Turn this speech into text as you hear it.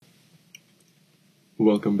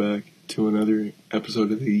Welcome back to another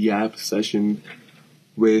episode of the Yap Session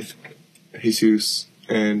with Jesus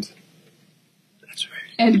and... That's right.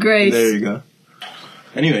 And Grace. There you go.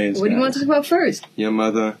 Anyways, what do you want to talk about first? Yeah,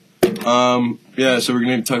 mother. So we're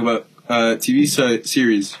going to talk about TV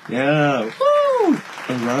series. Yeah. Woo!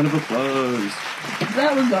 A round of applause.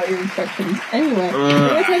 That was not your instructions. Anyway,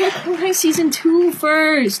 we're going to talk about Clone High Season 2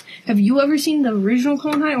 first. Have you ever seen the original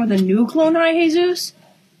Clone High or the new Clone High, Jesus?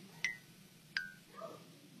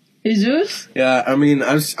 Jesus? Yeah, I mean,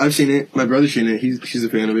 I've seen it. My brother's seen it. She's a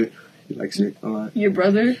fan of it. He likes it a lot. Your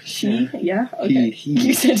brother? She? Yeah? Okay. He.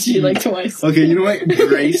 You said she like twice. Okay, you know what?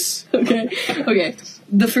 Grace. Okay.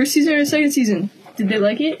 The first season or the second season? Did they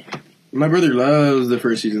like it? My brother loves the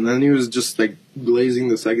first season. Then he was just like blazing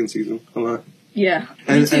the second season a lot. Yeah,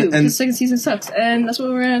 me too. The second season sucks, and that's what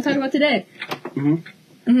we're going to talk about today.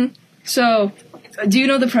 So, do you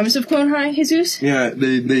know the premise of Clone High, Jesus? Yeah,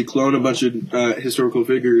 they clone a bunch of historical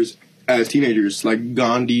figures as teenagers, like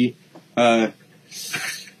Gandhi,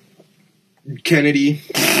 Kennedy,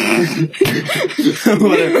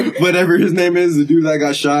 whatever his name is, the dude that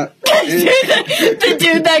got shot. The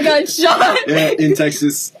dude that got shot? Yeah, in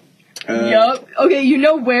Texas. Yup. Okay, you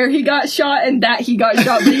know where he got shot and that he got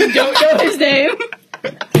shot, but you don't know his name.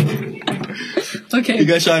 Okay. He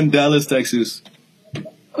got shot in Dallas, Texas.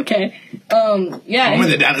 Okay. Yeah. I'm with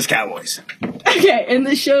the Dallas Cowboys. Okay, in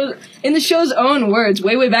the show's own words,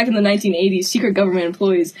 way back in the 1980s, secret government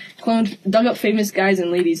employees dug up famous guys and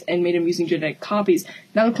ladies and made them using genetic copies.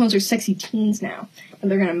 Now the clones are sexy teens now, and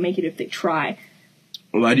they're gonna make it if they try.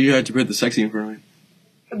 Why do you have to put the sexy in front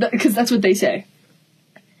of it? Because that's what they say.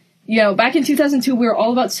 You know, back in 2002, we were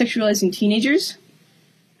all about sexualizing teenagers.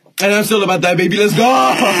 And I'm still about that, baby. Let's go!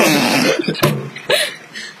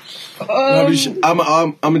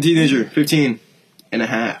 I'm a teenager, 15 and a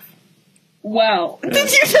half. Wow. Yeah.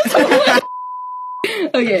 Did you just what?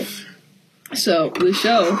 Okay. So, the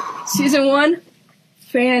show. Season 1,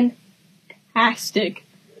 fantastic.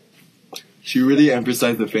 She really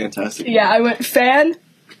emphasized the fantastic. Yeah, I went fan.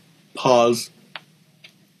 Pause.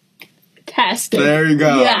 Tastic. There you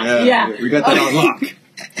go. Yeah. We got that on lock.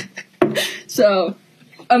 So,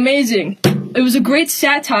 amazing. It was a great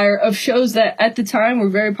satire of shows that at the time were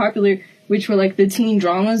very popular, which were like the teen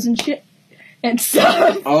dramas and shit. And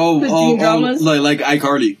stuff. Teen dramas. Like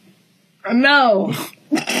iCarly. No.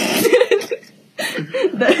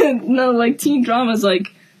 No, like teen dramas like...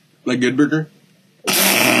 Like Good Burger?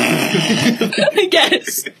 I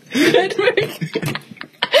guess. Good Burger.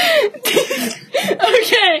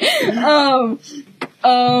 Okay.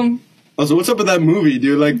 Also, what's up with that movie,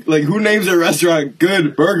 dude? Like who names a restaurant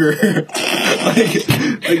Good Burger?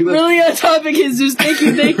 Really on topic, Jesus. Thank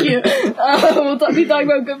you. We'll be talking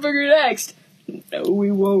about Good Burger next. No,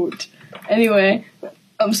 we won't. Anyway,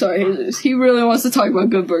 I'm sorry, Jesus. He really wants to talk about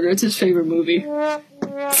Good Burger. It's his favorite movie.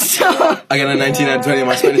 So, I got a 19 out of 20 on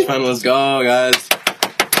my Spanish final. Let's go, guys.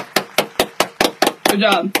 Good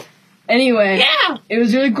job. Anyway, yeah, it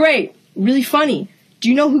was really great. Really funny. Do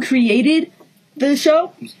you know who created the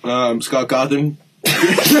show? Scott Cawthon.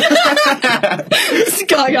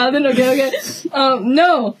 Scott Cawthon, okay.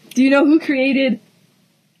 No. Do you know who created...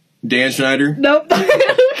 Dan Schneider? Nope. No,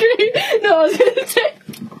 I was gonna say...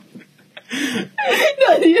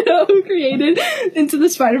 No, do you know who created Into the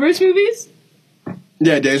Spider-Verse movies?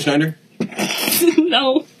 Yeah, Dan Schneider.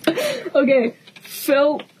 No. Okay,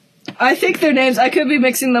 Phil... I think their names, I could be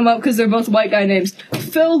mixing them up because they're both white guy names.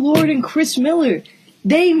 Phil Lord and Chris Miller.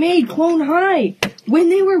 They made Clone High when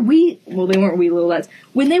they were well, they weren't wee little lads.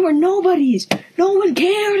 When they were nobodies. No one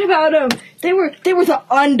cared about them. They were the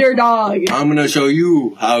underdog. I'm gonna show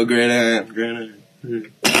you how great I am.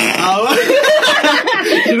 You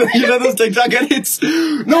know those TikTok edits?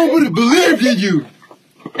 Nobody believed in you.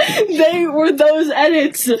 They were those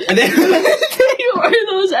edits.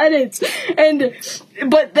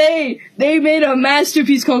 But they made a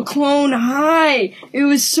masterpiece called Clone High. It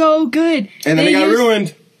was so good. And then they got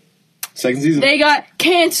ruined. Second season. They got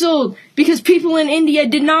canceled because people in India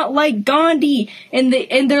did not like Gandhi, and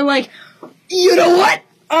they're like, you know what?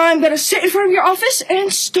 I'm gonna sit in front of your office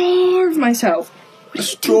and starve myself.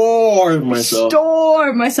 Starve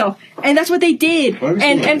myself. And that's what they did.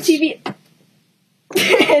 And MTV.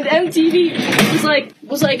 And MTV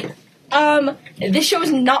was like, this show is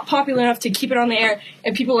not popular enough to keep it on the air,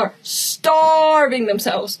 and people are starving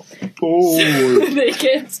themselves. Oh. So they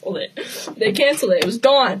canceled it. It was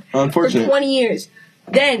gone. Unfortunate. For 20 years.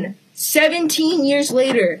 Then, 17 years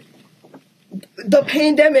later, the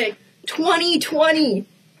pandemic, 2020,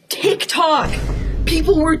 TikTok,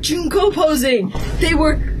 people were Junko posing. They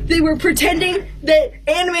were pretending that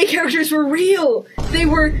anime characters were real. They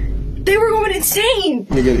were They were going insane.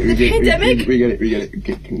 We get it. The pandemic. We get it.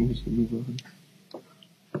 Okay, can we just move on?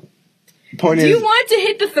 Point Do is, you want to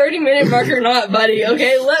hit the 30-minute mark or not, buddy?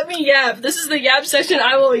 Okay, let me yap. This is the yap session.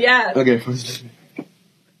 I will yap. okay.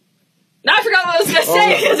 No, I forgot what I was gonna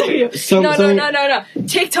say because of you. So- No.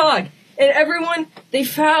 TikTok. And everyone, they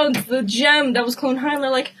found the gem that was Clone High, and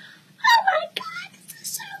they're like, oh my god, this is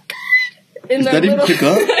so good. In Did that even pick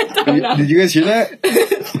up? I don't know. Did you guys hear that?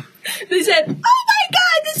 They said, oh my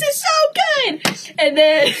god, this is so good. And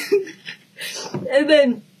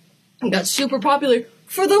then it got super popular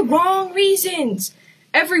for the wrong reasons.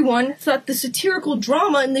 Everyone thought the satirical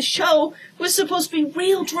drama in the show was supposed to be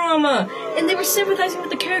real drama, and they were sympathizing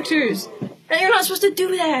with the characters. And you're not supposed to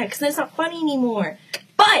do that, because that's not funny anymore.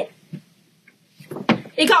 But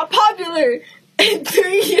it got popular, and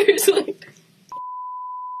 3 years later.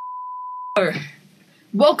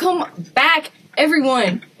 Welcome back,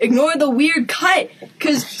 everyone. Ignore the weird cut,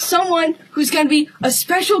 because someone who's going to be a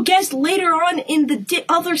special guest later on in the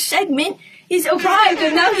other segment is arrived,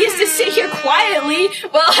 and now he has to sit here quietly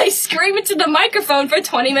while I scream into the microphone for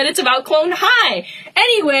 20 minutes about Clone High.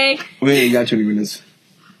 Anyway. Wait, you got 20 minutes.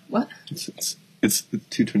 What? It's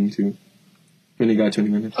 2:22. We only got 20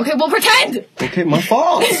 minutes. Okay, well, pretend! Okay, my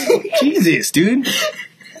fault. Jesus, dude.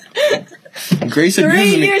 Grace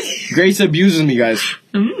abuses me, guys.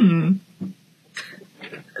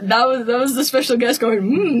 That was the special guest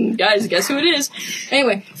going, guys, guess who it is?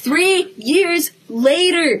 Anyway, 3 years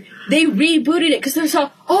later, they rebooted it because they saw,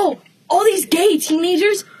 all these gay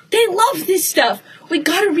teenagers, they love this stuff. We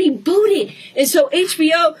gotta reboot it. And so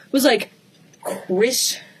HBO was like,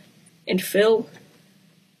 Chris and Phil,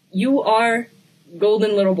 you are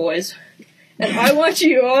golden little boys. And I want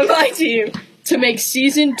you on my team to make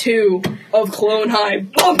season 2 of Clone High.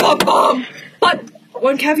 Bum, bum, bum. But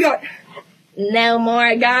one caveat. No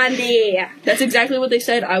more Gandhi. That's exactly what they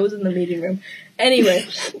said. I was in the meeting room. Anyway,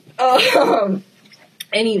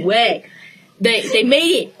 they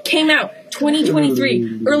made it. Came out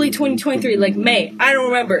 2023, early 2023, like May. I don't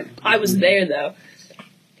remember. I was there though.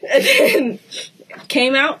 And then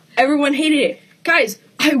came out. Everyone hated it. Guys,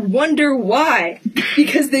 I wonder why.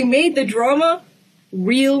 Because they made the drama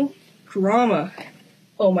real drama.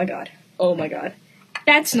 Oh my god.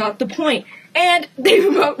 That's not the point. And they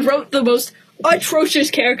wrote the most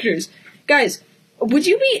atrocious characters. Guys, would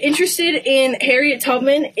you be interested in Harriet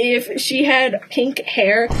Tubman if she had pink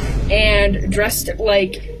hair and dressed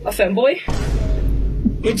like a femboy?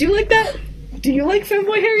 Would you like that? Do you like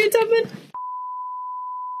femboy Harriet Tubman?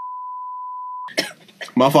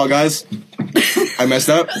 My fault, guys. I messed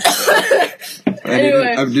up.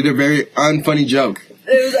 Anyway. I did a very unfunny joke.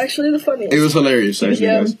 It was actually the funniest. It was hilarious, actually,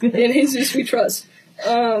 guys. In Jesus we trust.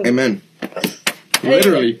 Amen.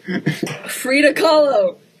 Literally. Frida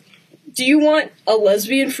Kahlo. Do you want a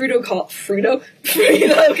lesbian Frida Kahlo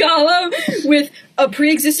with a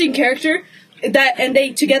pre-existing character and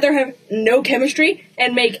they together have no chemistry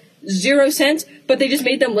and make 0 sense, but they just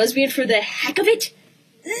made them lesbian for the heck of it?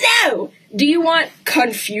 No! Do you want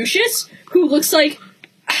Confucius, who looks like,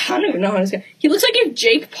 I don't even know how to say, he looks like if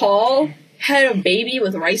Jake Paul had a baby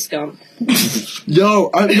with rice gum.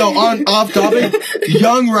 On off topic,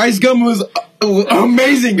 young rice gum was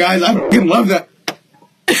amazing, guys. I fucking love that.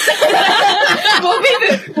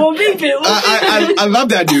 We'll beep it. I love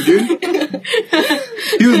that dude.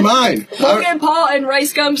 He was mine. Logan Paul and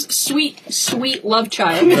Rice Gum's sweet love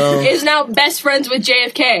child is now best friends with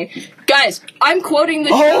JFK. Guys, I'm quoting the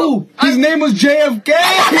show. Oh, his name was JFK.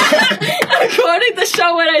 I'm quoting the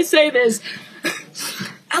show when I say this.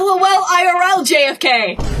 LOL IRL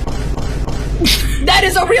JFK. That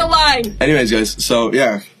is a real line. Anyways, guys, so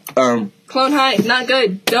yeah. Clone High, not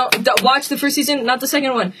good. Don't watch the first season, not the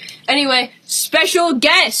second one. Anyway, special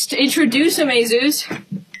guest. Introduce him, Jesus.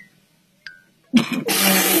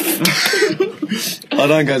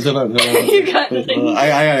 Hold on, guys. Hold on. You got it.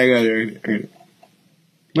 I got it.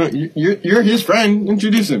 No, you're his friend.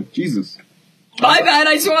 Introduce him. Jesus. My bad,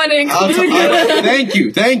 I just wanted to include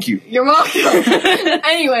you. Thank you. You're welcome.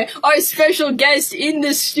 Anyway, our special guest in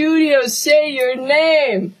the studio, say your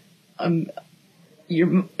name.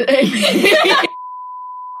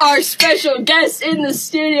 Our special guest in the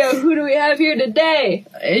studio, who do we have here today?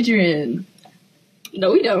 Adrian.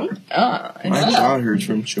 No, we don't. I saw her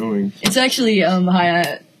from showing. It's actually,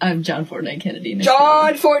 hi, I'm John Fortnite Kennedy.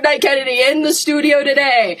 John Fortnite Kennedy in the studio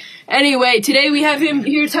today. Anyway, today we have him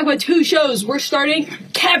here to talk about 2 shows. We're starting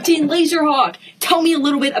Captain Laserhawk. Tell me a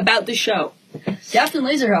little bit about the show. Captain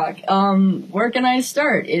Laserhawk. Where can I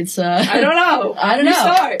start? It's, I don't know. You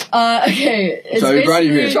start. Okay. It's So we brought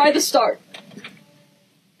you here. Try the start.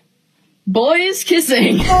 boys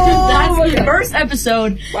kissing. Oh, That's the okay. first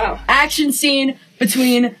episode. Wow. Action scene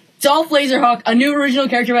between Dolph Laserhawk, a new original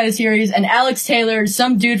character by the series, and Alex Taylor,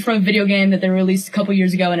 some dude from a video game that they released a couple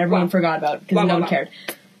years ago and everyone Wow. forgot about because Wow, no wow, one wow. cared.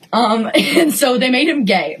 And so they made him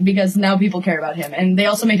gay because now people care about him, and they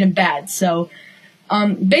also made him bad. So,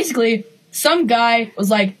 basically, some guy was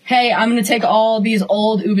like, "Hey, I'm gonna take all these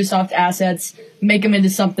old Ubisoft assets, make them into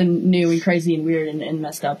something new and crazy and weird and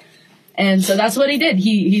messed up." And so that's what he did.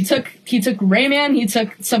 He took Rayman, he took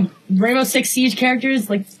some Rainbow Six Siege characters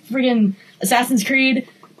like friggin' Assassin's Creed,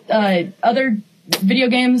 other video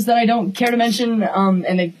games that I don't care to mention,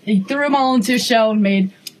 and he threw them all into a show and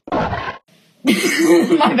made.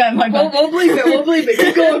 my bad. We'll believe it.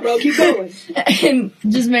 Keep going, bro. Keep going. And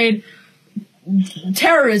just made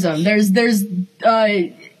terrorism. There's dystopian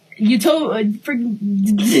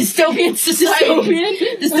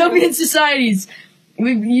societies. Dystopian societies.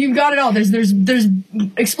 You've got it all. There's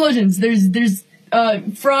explosions. There's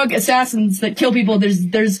frog assassins that kill people. There's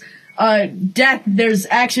death. There's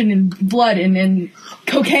action and blood and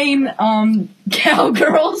cocaine.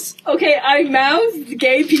 Cowgirls. Okay, I mouthed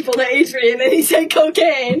gay people to Adrian, and he said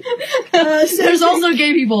cocaine. There's also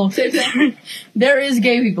gay people. There is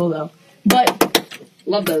gay people though, but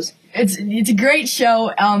Love those. it's a great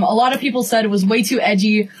show. A lot of people said it was way too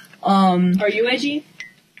edgy. Are you edgy?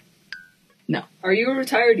 No. Are you a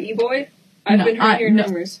retired e-boy? I've No, been hearing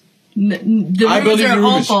rumors. The I rumors believe are the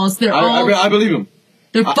all rumors. false. They're I believe him.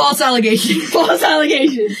 they're false allegations. False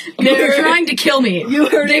allegations. They're trying to kill me. You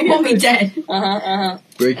heard They it want me first. dead.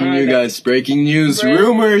 Breaking Alright, news, guys. Breaking news. Right.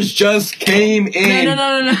 Rumors just came in.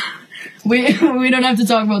 No. We don't have to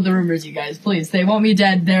talk about the rumors, you guys. Please, they want me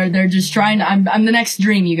dead. They're just trying to. I'm the next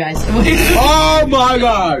Dream, you guys. Oh my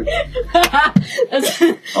god!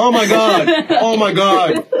 Oh my god! Oh my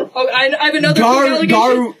god! Oh, I have another quick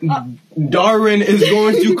allegation. Darwin is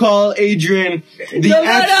going to call Adrian the No.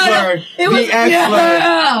 expert. It was- The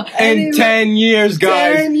expert. Yeah. In 10 years,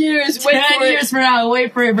 guys. 10 years. Wait 10 for years from now.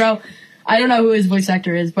 Wait for it, bro. I don't know who his voice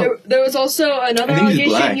actor is, it. but There was also another I think he's allegation.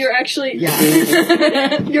 black. You're actually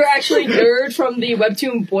yeah. you're actually nerd from the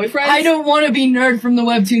webtoon boyfriend. I don't want to be nerd from the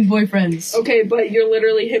webtoon boyfriends. Okay, but you're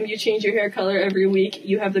literally him. You change your hair color every week.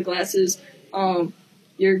 You have the glasses.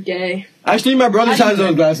 You're gay. Actually, my brother has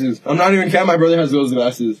those glasses. I'm not even kidding. My brother has those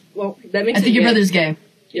glasses. Well, that makes I think it your gay. brother's gay.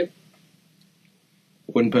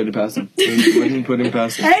 Wouldn't put it past him. Wouldn't put him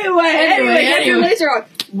past him. Anyway, Laserhawk.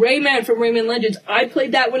 Rayman from Rayman Legends. I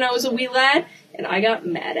played that when I was a wee lad, and I got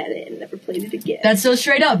mad at it and never played it again. That's so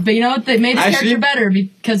straight up. But you know what? They made his Actually- character better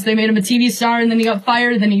because they made him a TV star, and then he got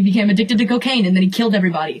fired, then he became addicted to cocaine, and then he killed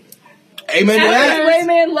everybody. Amen to After that.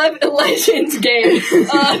 Rayman Legends game.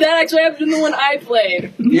 That actually happened in the one I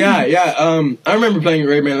played. Yeah. I remember playing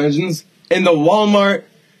Rayman Legends in the Walmart.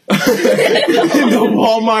 in the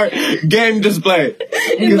Walmart game display.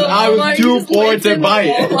 Because I was too poor to buy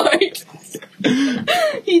it.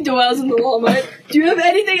 He dwells in the Walmart. Do you have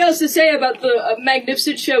anything else to say about the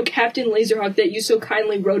magnificent show Captain Laserhawk that you so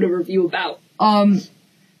kindly wrote a review about?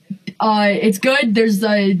 It's good. There's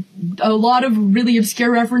a lot of really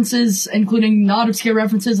obscure references, including not obscure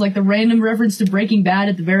references, like the random reference to Breaking Bad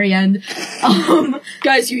at the very end.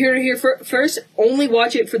 Guys, you heard it here first. Only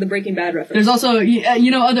watch it for the Breaking Bad reference. There's also,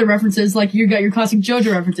 other references, like you got your classic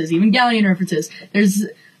JoJo references, even Galleon references. There's,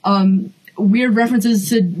 weird references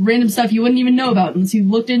to random stuff you wouldn't even know about unless you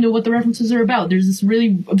looked into what the references are about. There's this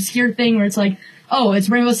really obscure thing where it's like, oh, it's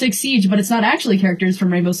Rainbow Six Siege, but it's not actually characters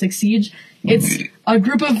from Rainbow Six Siege. It's a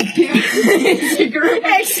group of people. Excuse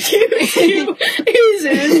you.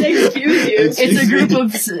 It's a group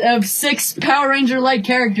of 6 Power Ranger-like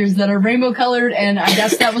characters that are rainbow colored, and I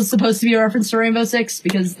guess that was supposed to be a reference to Rainbow Six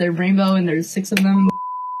because they're rainbow and there's 6 of them.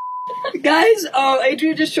 Guys,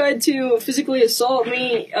 Adrian just tried to physically assault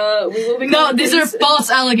me. We will be No, these are false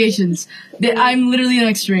allegations. I'm literally an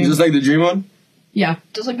extreme. Just like the Dream one? Yeah.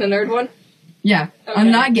 just like the nerd one. Yeah. Okay.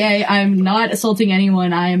 I'm not gay. I'm not assaulting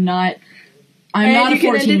anyone. I'm not a And you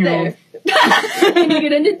can end it 14-year-old. And you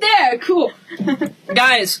can end it there. Cool.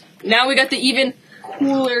 Guys, now we got the even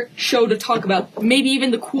cooler show to talk about. Maybe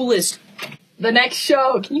even the coolest. The next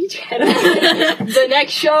show. Can you shut up? The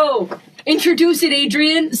next show. Introduce it,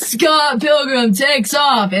 Adrian. Scott Pilgrim takes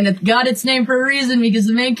off, and it got its name for a reason because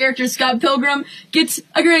the main character, Scott Pilgrim, gets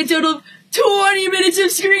a grand total of 20 minutes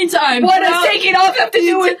of screen time. What does taking off have to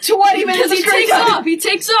do with 20 minutes Because of he screen takes time? off. He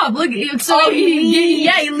takes off. Look, so Oh,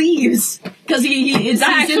 he leaves because he's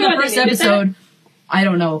Actually, in I the first didn't get that. episode. I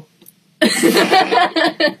don't know.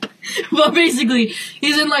 Well, basically,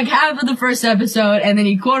 he's in like half of the first episode, and then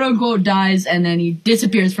he quote unquote dies, and then he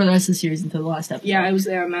disappears for the rest of the series until the last episode. Yeah, I was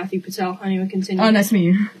there. Matthew Patel. Anyway, continue. Oh, nice to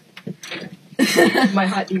meet you. My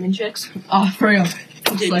hot demon chicks. Oh, for real.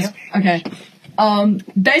 Continue. Okay.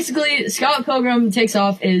 Basically, Scott Pilgrim Takes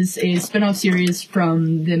Off is a spin-off series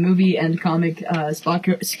from the movie and comic, Scott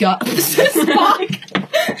Pilgrim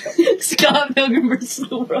vs.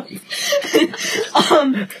 the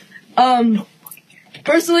World.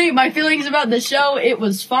 Personally, my feelings about the show, it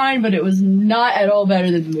was fine, but it was not at all better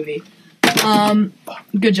than the movie.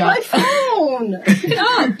 Good job. My phone!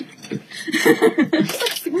 Stop!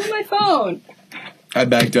 Where's my phone? I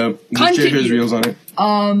backed up. Just Continue. shared his reels on it.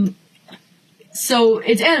 So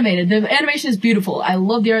it's animated. The animation is beautiful. I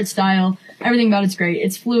love the art style. Everything about it's great.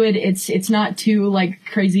 It's fluid. It's not too like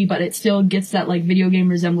crazy, but it still gets that like video game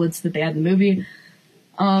resemblance that they had in the movie.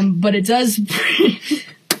 But it does.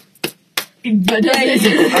 I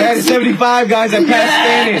had a 75, guys. I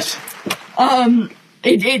passed Spanish.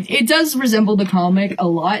 It does resemble the comic a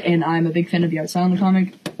lot, and I'm a big fan of the art style in the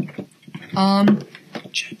comic.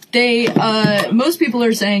 Most people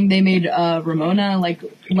are saying they made Ramona like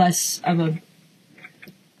less of a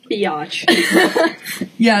Biatch.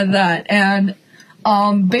 yeah, that. And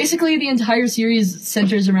basically the entire series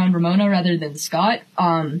centers around Ramona rather than Scott.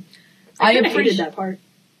 I hated that part.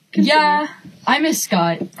 Continue. Yeah, I miss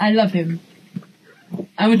Scott. I love him.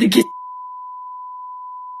 I went to kiss.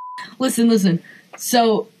 Listen.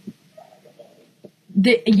 So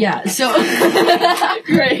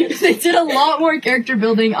great. They did a lot more character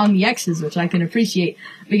building on the X's, which I can appreciate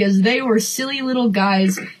because they were silly little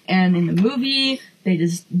guys, and in the movie they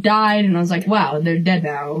just died, and I was like, wow, they're dead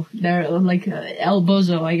now. They're like El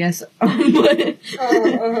Bozo, I guess.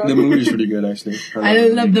 The movie's pretty good, actually. I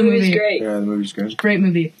love the movie. Great. Yeah, the movie's good. Great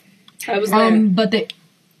movie. I was there. But they.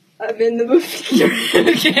 I'm in the movie.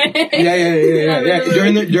 Okay. Yeah.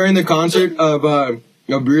 During the concert of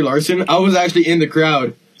Brie Larson, I was actually in the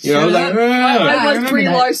crowd. You know, I was like, I was Brie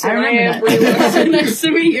Larson. I am Brie Larson. Nice to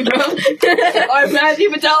meet you, bro. I'm Matthew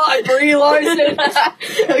Patel. I'm Brie Larson.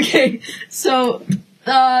 Okay, so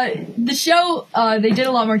the show they did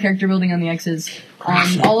a lot more character building on the X's.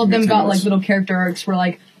 All of them got like little character arcs where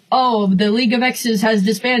like, oh, the League of X's has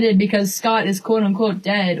disbanded because Scott is quote unquote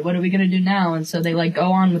dead. What are we gonna do now? And so they like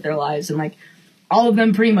go on with their lives, and like all of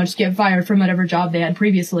them pretty much get fired from whatever job they had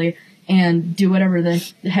previously and do whatever the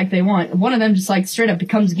heck they want. One of them just like straight up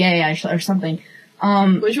becomes gay or something.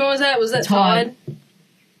 Which one was that? Was that Todd?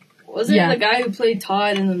 Was it Yeah. the guy who played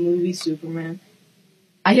Todd in the movie Superman?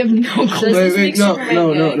 I have no clue. wait,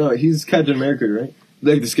 no. He's Captain America, right?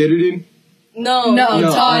 Like the skater dude? No,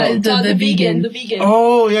 Todd, the vegan. The vegan.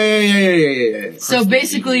 Oh, yeah. So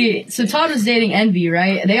basically, Todd was dating Envy,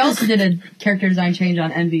 right? They also did a character design change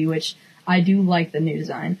on Envy, which I do like the new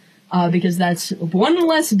design. Because that's one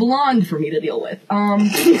less blonde for me to deal with. Eradicate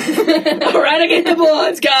the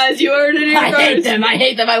blondes, guys. You heard it here I hate first. them.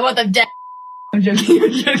 I want them dead. I'm joking.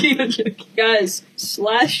 Guys,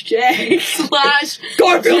 /J.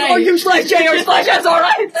 Garfield, J. or you /J or /S,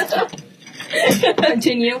 alright?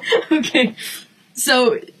 Continue. Okay.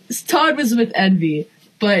 So, Todd was with Envy,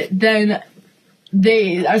 but then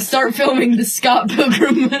they start filming the Scott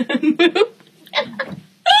Pilgrim movie.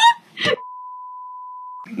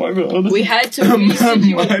 My bad. We had to My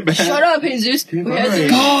resituate. bad. Shut up, Jesus.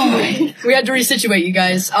 We had to resituate you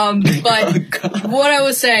guys. But what I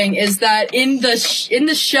was saying is that in the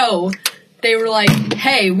show, they were like,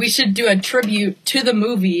 hey, we should do a tribute to the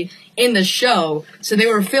movie in the show. So they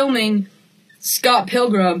were filming Scott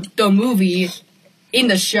Pilgrim, the movie, in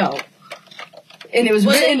the show. And it was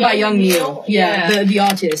written by Young Neil. Yeah, the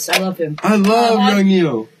autist. I love him. I love Young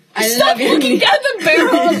Neil. Stop looking at the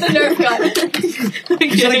barrel of the Nerf gun.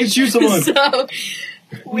 You said I could shoot someone. So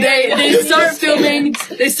they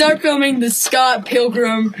start filming the Scott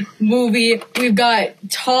Pilgrim movie. We've got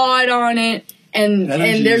Todd on it, and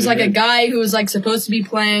there's like a guy who was like supposed to be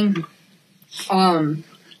playing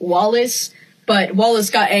Wallace, but Wallace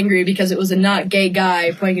got angry because it was a not gay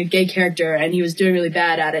guy playing a gay character, and he was doing really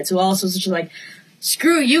bad at it. So Wallace was just like,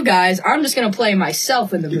 screw you guys, I'm just gonna play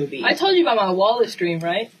myself in the movie. I told you about my Wallace dream,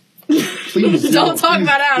 right? Please Don't talk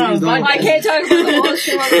about it on the podcast. I can't talk about the Wallace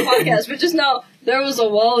dream on the podcast, but just know there was a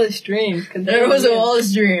Wallace dream. There was a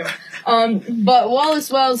Wallace dream. But Wallace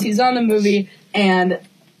Wells, he's on the movie, and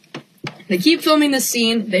they keep filming the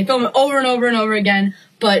scene. They film it over and over and over again.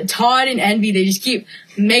 But Todd and Envy, they just keep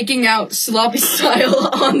making out sloppy style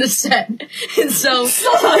on the set. And so,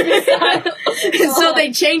 so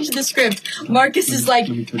they changed the script. Marcus is like,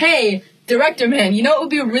 hey, director man, you know it would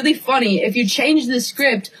be really funny if you changed the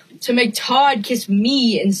script to make Todd kiss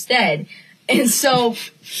me instead. And so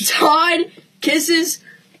Todd kisses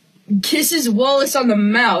Wallace on the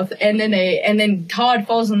mouth, and then Todd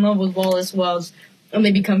falls in love with Wallace Wells, and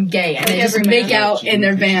they become gay, and they just Every make man. out in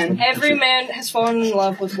their van. Every man has fallen in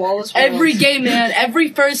love with Wallace Wells. Every gay man,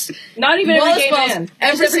 Not even Wallace every gay Wells, man.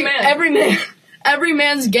 Just every man. Every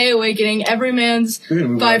man's gay awakening, every man's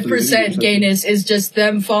 5% gayness is just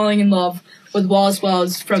them falling in love with Wallace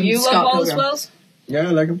Wells from Do you Scott love Wallace Pilgrim. Wells? Yeah,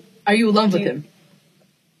 I like him. Are you in love with you- him?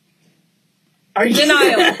 Are you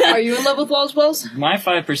Denial. Are you in love with Wallace Wells? My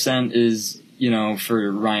 5% is,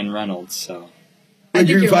 for Ryan Reynolds, so. Like, think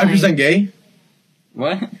you're you're 5% gay?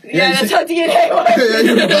 What? Yeah, that's how DNA works. Yeah,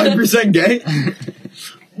 you're 5% gay?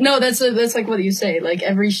 No, that's like what you say. Like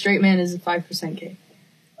every straight man is 5% gay.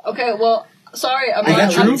 Okay, well, sorry, I'm Is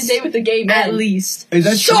that not true? up to date with the gay man. At least. Is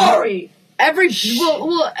that true? Sorry.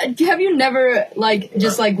 Well, have you never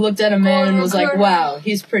just looked at a man and was like, wow,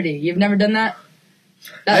 he's pretty? You've never done that?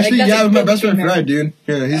 Actually, that's yeah, a with my good best friend female. Fred, dude.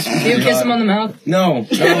 Yeah, he's Do you kiss him on the mouth? No.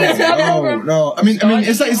 I mean,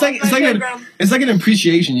 it's like an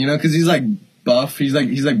appreciation, because he's like buff, he's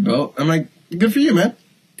like built. I'm like, good for you, man.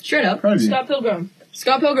 Straight up. Proud of you. Scott Pilgrim.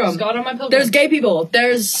 Scott Pilgrim. Scott on my Pilgrim. There's gay people.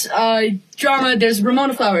 There's drama. There's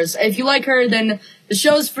Ramona Flowers. If you like her, then the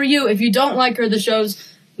show's for you. If you don't like her, the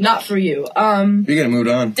show's not for you. We gotta move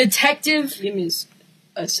on. Detective. Give me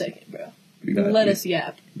a second, bro. We got, Let us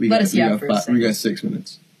yap. let us yap for a second. We got 6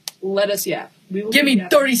 minutes. Let us yap. We will Give me yap.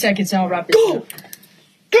 30 seconds and I'll wrap this up.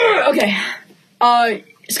 Okay.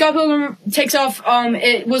 Scott Pilgrim takes off.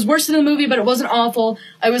 It was worse than the movie, but it wasn't awful.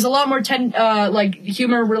 It was a lot more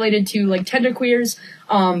humor related to genderqueers.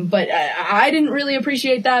 But I didn't really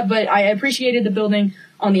appreciate that. But I appreciated the building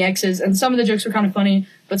on the X's, and some of the jokes were kind of funny,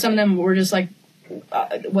 but some of them were just like,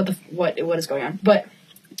 what is going on? But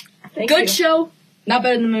Thank good you. show, not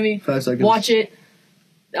better than the movie. 5 seconds. Watch it.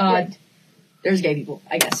 There's gay people,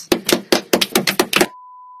 I guess.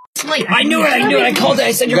 I knew it! I called it!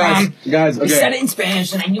 I said you're wrong! Guys, I said okay. it in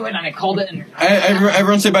Spanish, and I knew it, and I called it, and...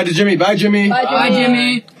 Everyone say bye to Jimmy. Bye, Jimmy. Bye,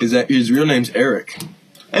 Jimmy. His real name's Eric.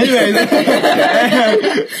 Anyway.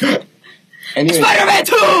 Spider-Man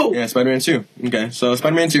 2! Yeah, Spider-Man 2. Okay, so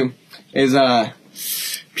Spider-Man 2 is a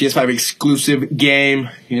PS5 exclusive game,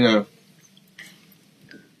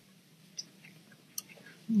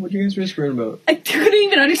 What are you guys whispering about? I couldn't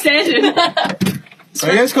even understand it.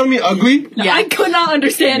 Are you guys calling me ugly? Yeah. I could not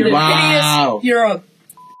understand it. Wow. You're a...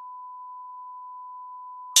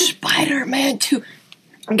 Spider-Man 2.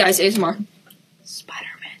 Guys, ASMR.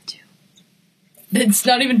 Spider-Man 2. It's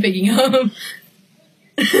not even picking up.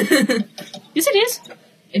 Yes, it is.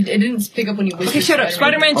 It didn't pick up when you whispered. Okay, shut up.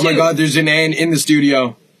 Spider-Man 2. Oh my god, there's an ant in the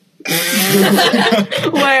studio.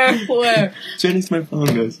 Where? Jenny's my phone,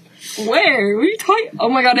 guys. Where? What are you talking? Oh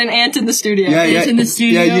my god, an ant in the studio. Yeah, Ant in the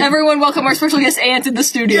studio. Yeah, Everyone, welcome our special guest, Ant in the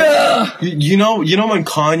studio. you know when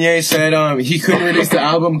Kanye said he couldn't release the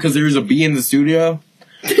album because there was a bee in the studio?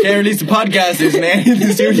 Can't release the podcast, there's an ant in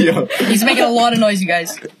the studio. He's making a lot of noise, you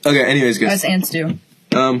guys. Okay, anyways, guys. As ants do.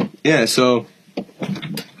 Yeah, so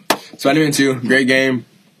Spider-Man 2, great game.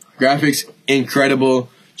 Graphics,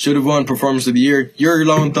 incredible. Should have won Performance of the Year. Yuri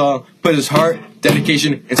Lowenthal put his heart,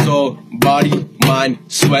 dedication, and soul, body, mind,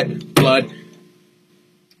 sweat, blood.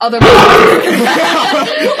 Other You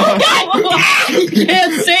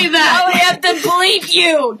can't say that! I have to bleep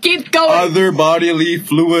you. Keep going. Other bodily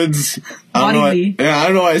fluids. I don't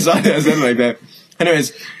know why I said it like that.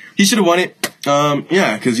 Anyways, he should have won it.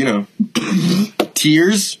 Yeah, because,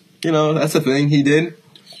 tears, that's a thing he did.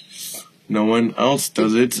 No one else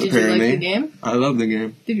does it, Did apparently. you like the game? I love the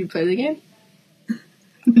game. Did you play the game?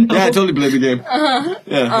 Yeah, I totally played the game. Uh-huh.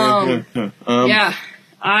 Yeah. Yeah.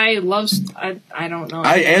 I love. I don't know.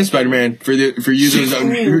 I am Spider-Man for users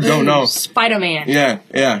who don't know. Spider-Man.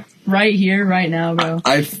 Yeah. Right here, right now, bro.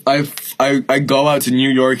 I go out to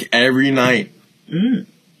New York every night and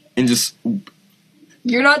just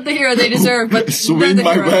You're not the hero they deserve, but swing they're the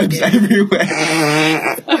my hero. webs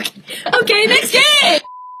everywhere. Okay, next game.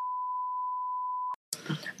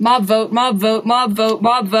 Mob vote. Mob vote. Mob vote.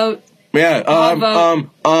 Mob vote. Yeah.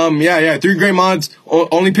 Yeah. 3 great mods.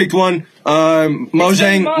 Only picked one.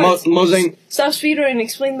 Mojang. mods. Mojang. Stop speedrunning.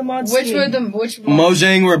 Explain the mods. Which to were me. the which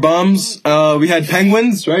Mojang were bums. We had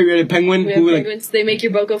penguins, right? We had a penguin We who have like penguins. They make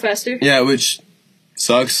your boat go faster. yeah, which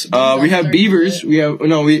sucks. We have beavers. We have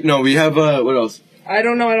what else? I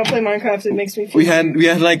don't know. I don't play Minecraft. It makes me feel. We had the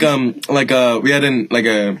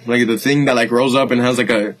thing that like rolls up and has like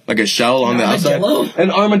a shell on the outside.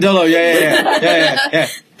 An armadillo. Yeah.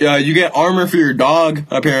 You get armor for your dog.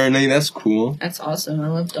 Apparently, that's cool. That's awesome. I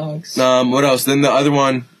love dogs. What else? Then the other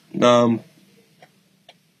one.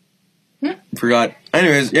 Forgot.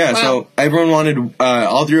 Anyways, yeah. Wow. So everyone wanted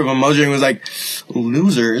all 3 of them. Mojang was like,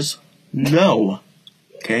 losers, no.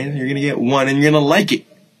 Okay, you're gonna get one and you're gonna like it.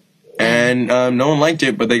 and no one liked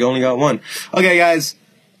it, but they only got one. Okay, guys,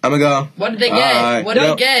 I'm gonna go. What did they get? What did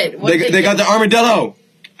they get? What did They got the armadillo.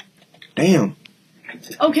 Damn.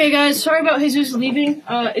 Okay, guys, sorry about Jesus leaving.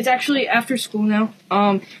 It's actually after school now.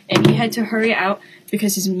 And he had to hurry out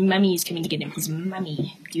because his mummy is coming to get him. His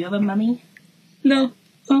mummy. Do you have a mummy? No.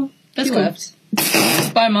 Oh, that's He cool. left.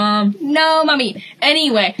 Bye, Mom. No, mummy.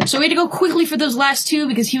 Anyway, so we had to go quickly for those last two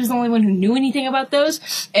because he was the only one who knew anything about those,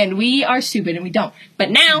 and we are stupid and we don't.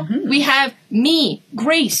 But now we have me,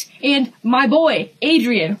 Grace, and my boy,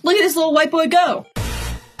 Adrian. Look at this little white boy go.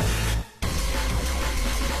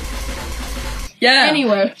 Yeah.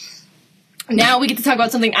 Anyway, now we get to talk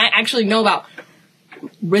about something I actually know about.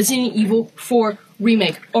 Resident Evil 4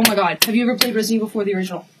 Remake. Oh my god, have you ever played Resident Evil 4 the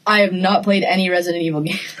original? I have not played any Resident Evil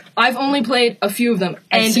game. I've only played a few of them.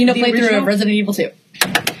 I've seen a playthrough of Resident Evil 2.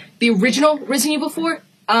 The original Resident Evil 4,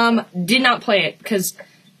 did not play it because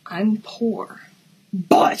I'm poor.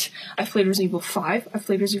 But I've played Resident Evil 5, I've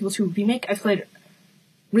played Resident Evil 2 Remake, I've played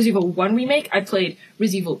Resident Evil 1 Remake, I played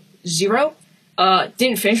Resident Evil 0.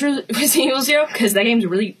 Didn't finish Resident Evil 0 because that game's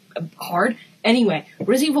really hard. Anyway,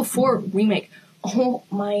 Resident Evil 4 Remake. Oh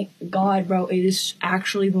my god, bro, it is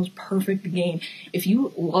actually the most perfect game. If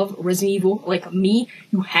you love Resident Evil like me,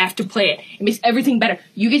 you have to play it. It makes everything better.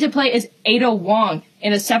 You get to play as Ada Wong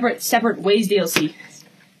in a separate Ways DLC.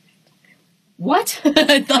 What?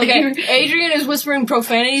 Okay, Adrian is whispering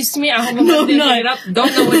profanities to me. I hope I'm not picking it up. I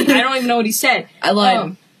don't even know what he said. I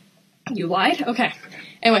lied. You lied? Okay.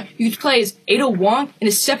 Anyway, you get to play as Ada Wong in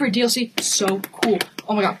a separate DLC. So cool.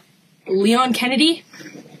 Oh my god. Leon Kennedy.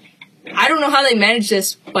 I don't know how they manage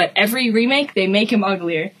this, but every remake, they make him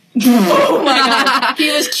uglier. Oh my god.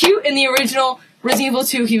 He was cute in the original Resident Evil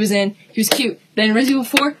 2 he was in. He was cute. Then Resident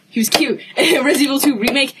Evil 4, he was cute. And in Resident Evil 2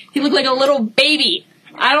 Remake, he looked like a little baby.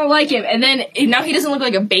 I don't like him. And then, now he doesn't look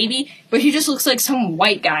like a baby, but he just looks like some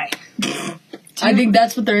white guy. I think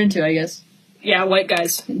that's what they're into, I guess. Yeah, white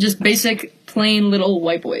guys. Just basic, plain little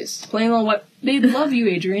white boys. Plain little white. They love you,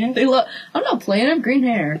 Adrian. I'm not plain, I have green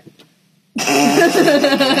hair. Blue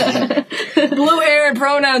hair and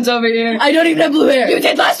pronouns over here. I don't even have blue hair. You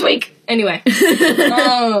did last week. Anyway.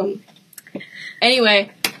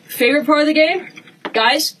 Anyway, favorite part of the game?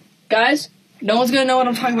 Guys, no one's gonna know what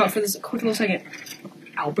I'm talking about for this quick little second.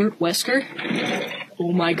 Albert Wesker.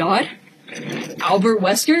 Oh my god. Albert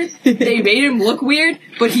Wesker? They made him look weird,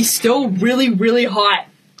 but he's still really, really hot.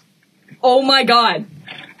 Oh my god.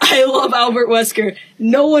 I love Albert Wesker.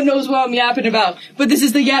 No one knows what I'm yapping about, but this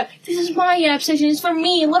is the yap. This is my yap session. It's for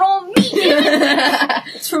me, little me.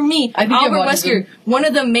 It's for me. Albert Wesker, one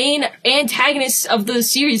of the main antagonists of the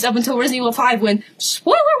series up until Resident Evil 5 when,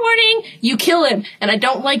 spoiler warning, you kill him. And I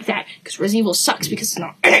don't like that, because Resident Evil sucks because it's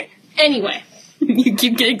not. Anyway. You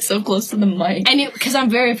keep getting so close to the mic. Because I'm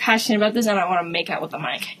very passionate about this and I want to make out with the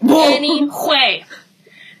mic. Whoa. Anyway.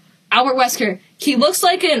 Albert Wesker, he looks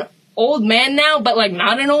like an old man now, but like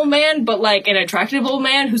not an old man, but like an attractive old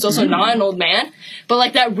man who's also not an old man. But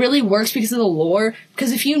like that really works because of the lore.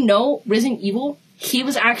 Because if you know Resident Evil, he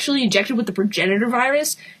was actually injected with the progenitor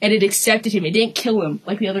virus and it accepted him. It didn't kill him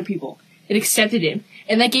like the other people. It accepted him.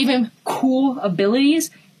 And that gave him cool abilities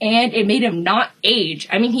and it made him not age.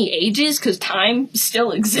 I mean, he ages because time still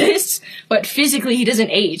exists, but physically he doesn't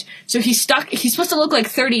age. So he's supposed to look like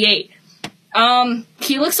 38.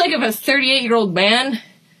 He looks like if a 38-year-old man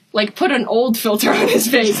like put an old filter on his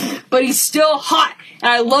face, but he's still hot,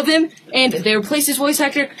 and I love him. And they replaced his voice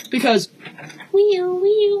actor because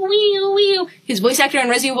his voice actor in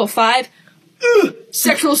Resident Evil 5,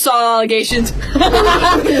 sexual assault allegations.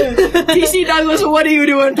 DC Douglas, what are you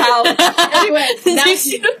doing, pal?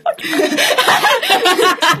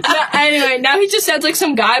 Anyway, now he just sounds like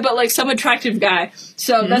some guy, but like some attractive guy.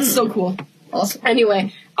 So that's so cool. Awesome.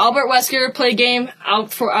 Anyway, Albert Wesker play game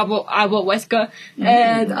out for Albert Wesker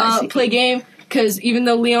and play game because even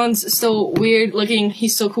though Leon's still weird looking,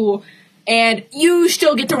 he's still cool. And you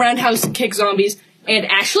still get to roundhouse kick zombies. And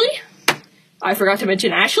Ashley, I forgot to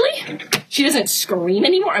mention Ashley. She doesn't scream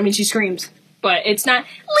anymore. I mean, she screams, but it's not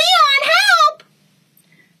Leon, help!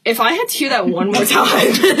 If I had to hear that one more time,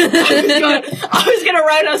 I was gonna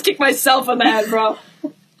roundhouse kick myself in the head, bro.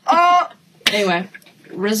 Anyway,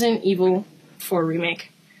 Resident Evil 4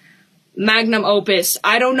 Remake. Magnum opus.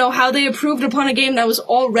 I don't know how they improved upon a game that was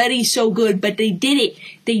already so good, but they did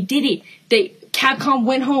it. Capcom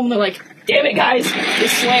went home, they're like, damn it guys. They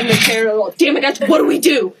slammed the chair, damn it guys, what do we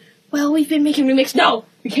do? Well, we've been making remakes. No,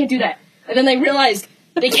 we can't do that. And then they realized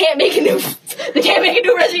they can't make a new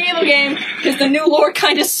Resident Evil game because the new lore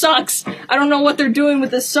kind of sucks. I don't know what they're doing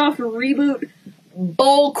with this soft reboot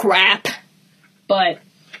bull crap. But,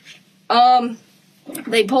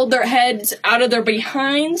 they pulled their heads out of their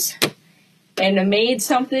behinds and made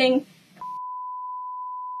something.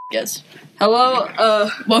 Yes. Hello,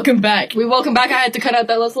 Welcome back. welcome back. I had to cut out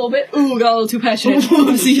that last little bit. Ooh, got a little too passionate.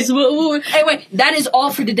 Oopsies. Anyway, that is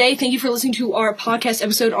all for today. Thank you for listening to our podcast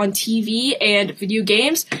episode on TV and video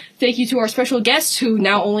games. Thank you to our special guest, who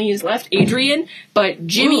now only is left, Adrian. But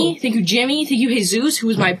Jimmy, thank you, Jimmy. Thank you, Jesus, who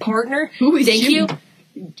was my partner. Who is Thank Jimmy?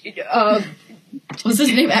 you. Was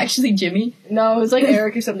his name actually Jimmy? No, it was like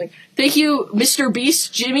Eric or something. Thank you, Mr.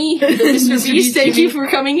 Beast, Jimmy. Mr. Beast, thank Jimmy. you for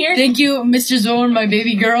coming here. Thank you, Mr. Zorn, my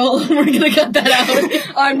baby girl. We're gonna cut that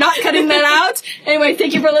out. I'm not cutting that out. Anyway,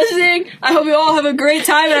 thank you for listening. I hope you all have a great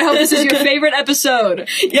time, and I hope this is your favorite episode.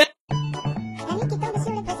 Yeah.